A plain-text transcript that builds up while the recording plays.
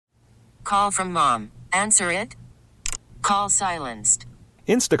Call from mom. Answer it. Call silenced.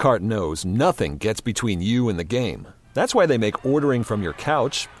 Instacart knows nothing gets between you and the game. That's why they make ordering from your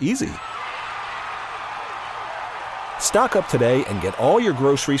couch easy. Stock up today and get all your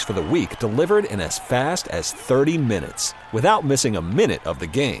groceries for the week delivered in as fast as 30 minutes without missing a minute of the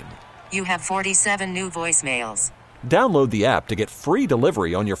game. You have 47 new voicemails. Download the app to get free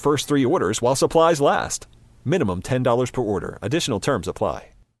delivery on your first 3 orders while supplies last. Minimum $10 per order. Additional terms apply.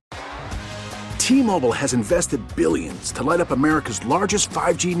 T-Mobile has invested billions to light up America's largest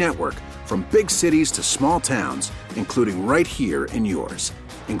 5G network, from big cities to small towns, including right here in yours.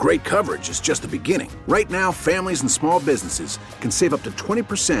 And great coverage is just the beginning. Right now, families and small businesses can save up to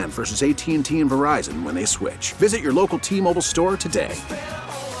 20% versus AT&T and Verizon when they switch. Visit your local T-Mobile store today.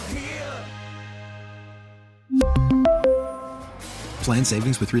 Plan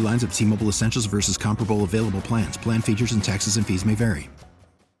savings with 3 lines of T-Mobile Essentials versus comparable available plans. Plan features and taxes and fees may vary.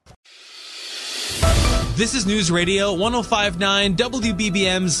 This is News Radio 105.9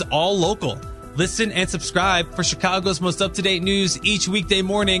 WBBM's All Local. Listen and subscribe for Chicago's most up-to-date news each weekday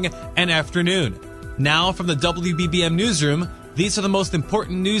morning and afternoon. Now from the WBBM Newsroom, these are the most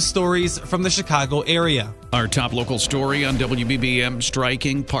important news stories from the Chicago area. Our top local story on WBBM: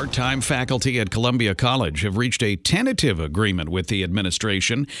 striking part-time faculty at Columbia College have reached a tentative agreement with the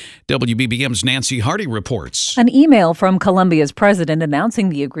administration. WBBM's Nancy Hardy reports. An email from Columbia's president announcing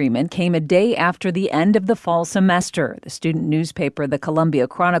the agreement came a day after the end of the fall semester. The student newspaper, the Columbia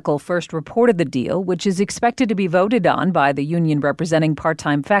Chronicle, first reported the deal, which is expected to be voted on by the union representing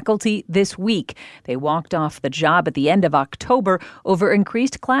part-time faculty this week. They walked off the job at the end of October over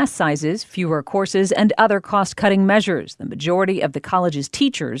increased class sizes, fewer courses, and other cost-cutting measures. The majority of the college's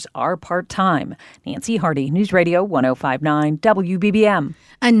teachers are part-time. Nancy Hardy, News Radio 105.9 WBBM.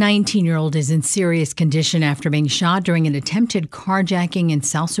 A 19-year-old is in serious condition after being shot during an attempted carjacking in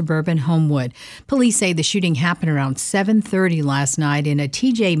South Suburban Homewood. Police say the shooting happened around 7:30 last night in a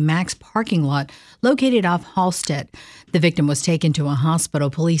TJ Maxx parking lot located off Halstead. The victim was taken to a hospital.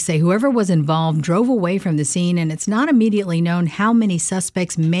 Police say whoever was involved drove away from the scene, and it's not immediately known how many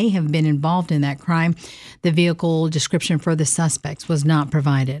suspects may have been involved in that crime. The vehicle description for the suspects was not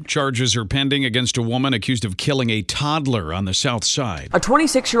provided. Charges are pending against a woman accused of killing a toddler on the South Side. A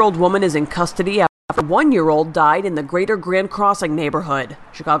 26-year-old woman is in custody after a 1-year-old died in the Greater Grand Crossing neighborhood.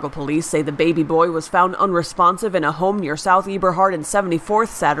 Chicago police say the baby boy was found unresponsive in a home near South Eberhard and 74th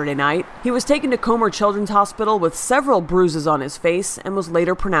Saturday night. He was taken to Comer Children's Hospital with several bruises on his face and was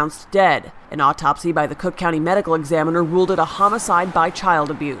later pronounced dead. An autopsy by the Cook County Medical Examiner ruled it a homicide by child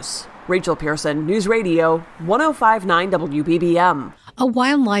abuse. Rachel Pearson, News Radio 105.9 WBBM. A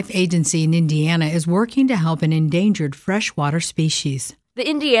wildlife agency in Indiana is working to help an endangered freshwater species. The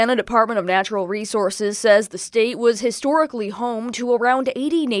Indiana Department of Natural Resources says the state was historically home to around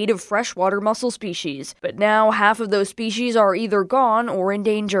 80 native freshwater mussel species, but now half of those species are either gone or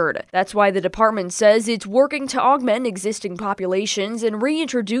endangered. That's why the department says it's working to augment existing populations and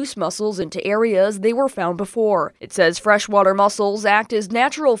reintroduce mussels into areas they were found before. It says freshwater mussels act as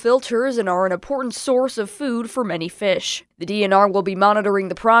natural filters and are an important source of food for many fish. The DNR will be monitoring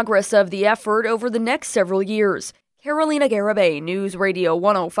the progress of the effort over the next several years. Carolina Garibay, News Radio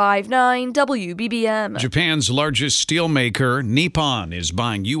 105.9 WBBM. Japan's largest steelmaker, Nippon, is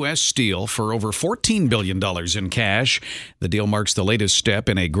buying U.S. steel for over $14 billion in cash. The deal marks the latest step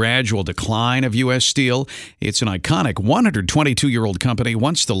in a gradual decline of U.S. steel. It's an iconic 122-year-old company,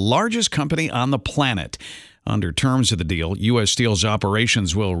 once the largest company on the planet. Under terms of the deal, U.S. Steel's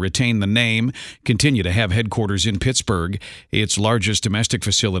operations will retain the name, continue to have headquarters in Pittsburgh. Its largest domestic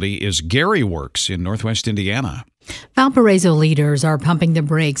facility is Gary Works in Northwest Indiana. Valparaiso leaders are pumping the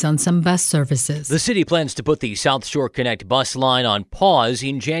brakes on some bus services. The city plans to put the South Shore Connect bus line on pause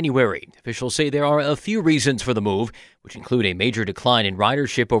in January. Officials say there are a few reasons for the move, which include a major decline in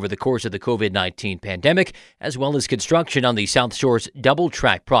ridership over the course of the COVID-19 pandemic, as well as construction on the South Shore's double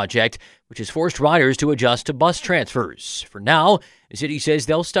track project, which has forced riders to adjust to bus transfers. For now, the city says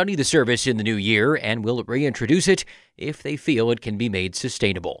they'll study the service in the new year and will reintroduce it if they feel it can be made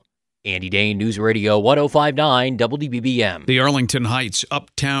sustainable. Andy Dane, News Radio 105.9 WBBM. The Arlington Heights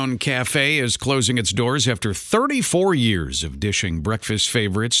Uptown Cafe is closing its doors after 34 years of dishing breakfast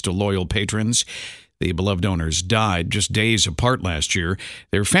favorites to loyal patrons. The beloved owners died just days apart last year.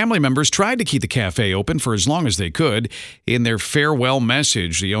 Their family members tried to keep the cafe open for as long as they could. In their farewell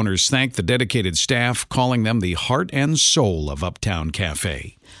message, the owners thanked the dedicated staff, calling them the heart and soul of Uptown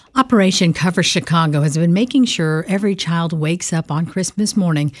Cafe. Operation Cover Chicago has been making sure every child wakes up on Christmas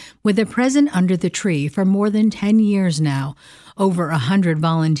morning with a present under the tree for more than 10 years now. Over 100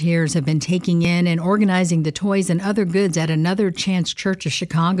 volunteers have been taking in and organizing the toys and other goods at Another Chance Church of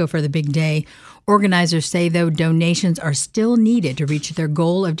Chicago for the big day. Organizers say, though, donations are still needed to reach their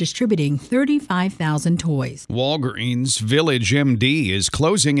goal of distributing 35,000 toys. Walgreens Village MD is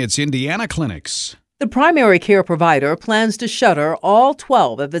closing its Indiana clinics. The primary care provider plans to shutter all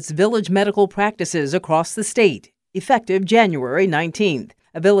 12 of its Village medical practices across the state, effective January 19th.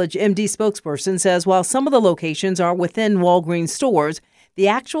 A Village MD spokesperson says while some of the locations are within Walgreens stores, the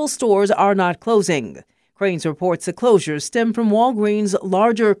actual stores are not closing. Cranes reports the closures stem from Walgreens'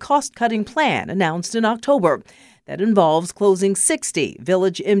 larger cost-cutting plan announced in October that involves closing 60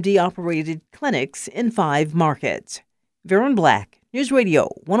 Village MD-operated clinics in 5 markets. Varen Black, News Radio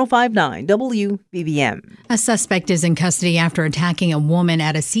 105.9 WBBM. A suspect is in custody after attacking a woman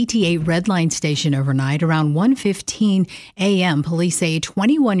at a CT8 red line station overnight. Around 1:15 a.m., police say a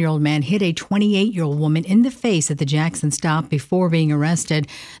 21-year-old man hit a 28-year-old woman in the face at the Jackson stop before being arrested.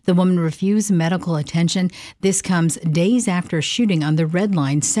 The woman refused medical attention. This comes days after a shooting on the red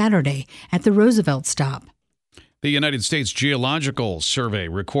line Saturday at the Roosevelt stop. The United States Geological Survey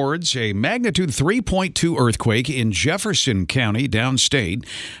records a magnitude 3.2 earthquake in Jefferson County, downstate.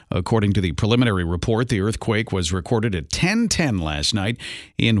 According to the preliminary report, the earthquake was recorded at 10:10 last night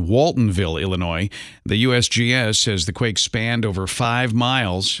in Waltonville, Illinois. The USGS says the quake spanned over 5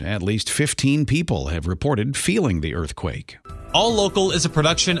 miles. At least 15 people have reported feeling the earthquake. All Local is a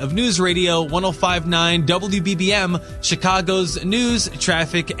production of News Radio 105.9 WBBM, Chicago's news,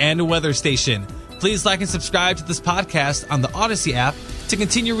 traffic, and weather station. Please like and subscribe to this podcast on the Odyssey app to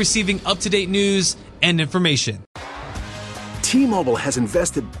continue receiving up-to-date news and information. T-Mobile has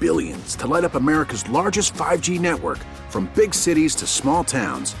invested billions to light up America's largest 5G network, from big cities to small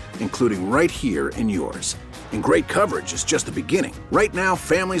towns, including right here in yours. And great coverage is just the beginning. Right now,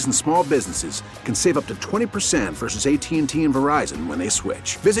 families and small businesses can save up to 20% versus AT&T and Verizon when they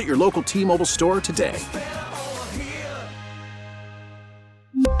switch. Visit your local T-Mobile store today.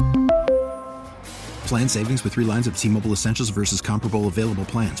 Plan savings with 3 lines of T-Mobile Essentials versus comparable available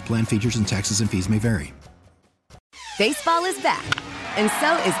plans. Plan features and taxes and fees may vary. Baseball is back, and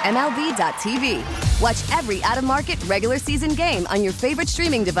so is MLB.tv. Watch every out-of-market regular season game on your favorite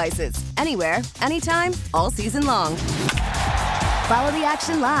streaming devices, anywhere, anytime, all season long. Follow the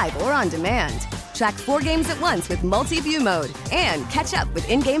action live or on demand. Track 4 games at once with multi-view mode and catch up with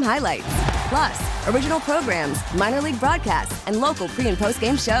in-game highlights. Plus, original programs, minor league broadcasts, and local pre- and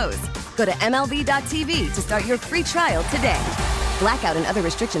post-game shows. Go to MLB.tv to start your free trial today. Blackout and other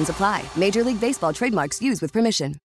restrictions apply. Major League Baseball trademarks used with permission.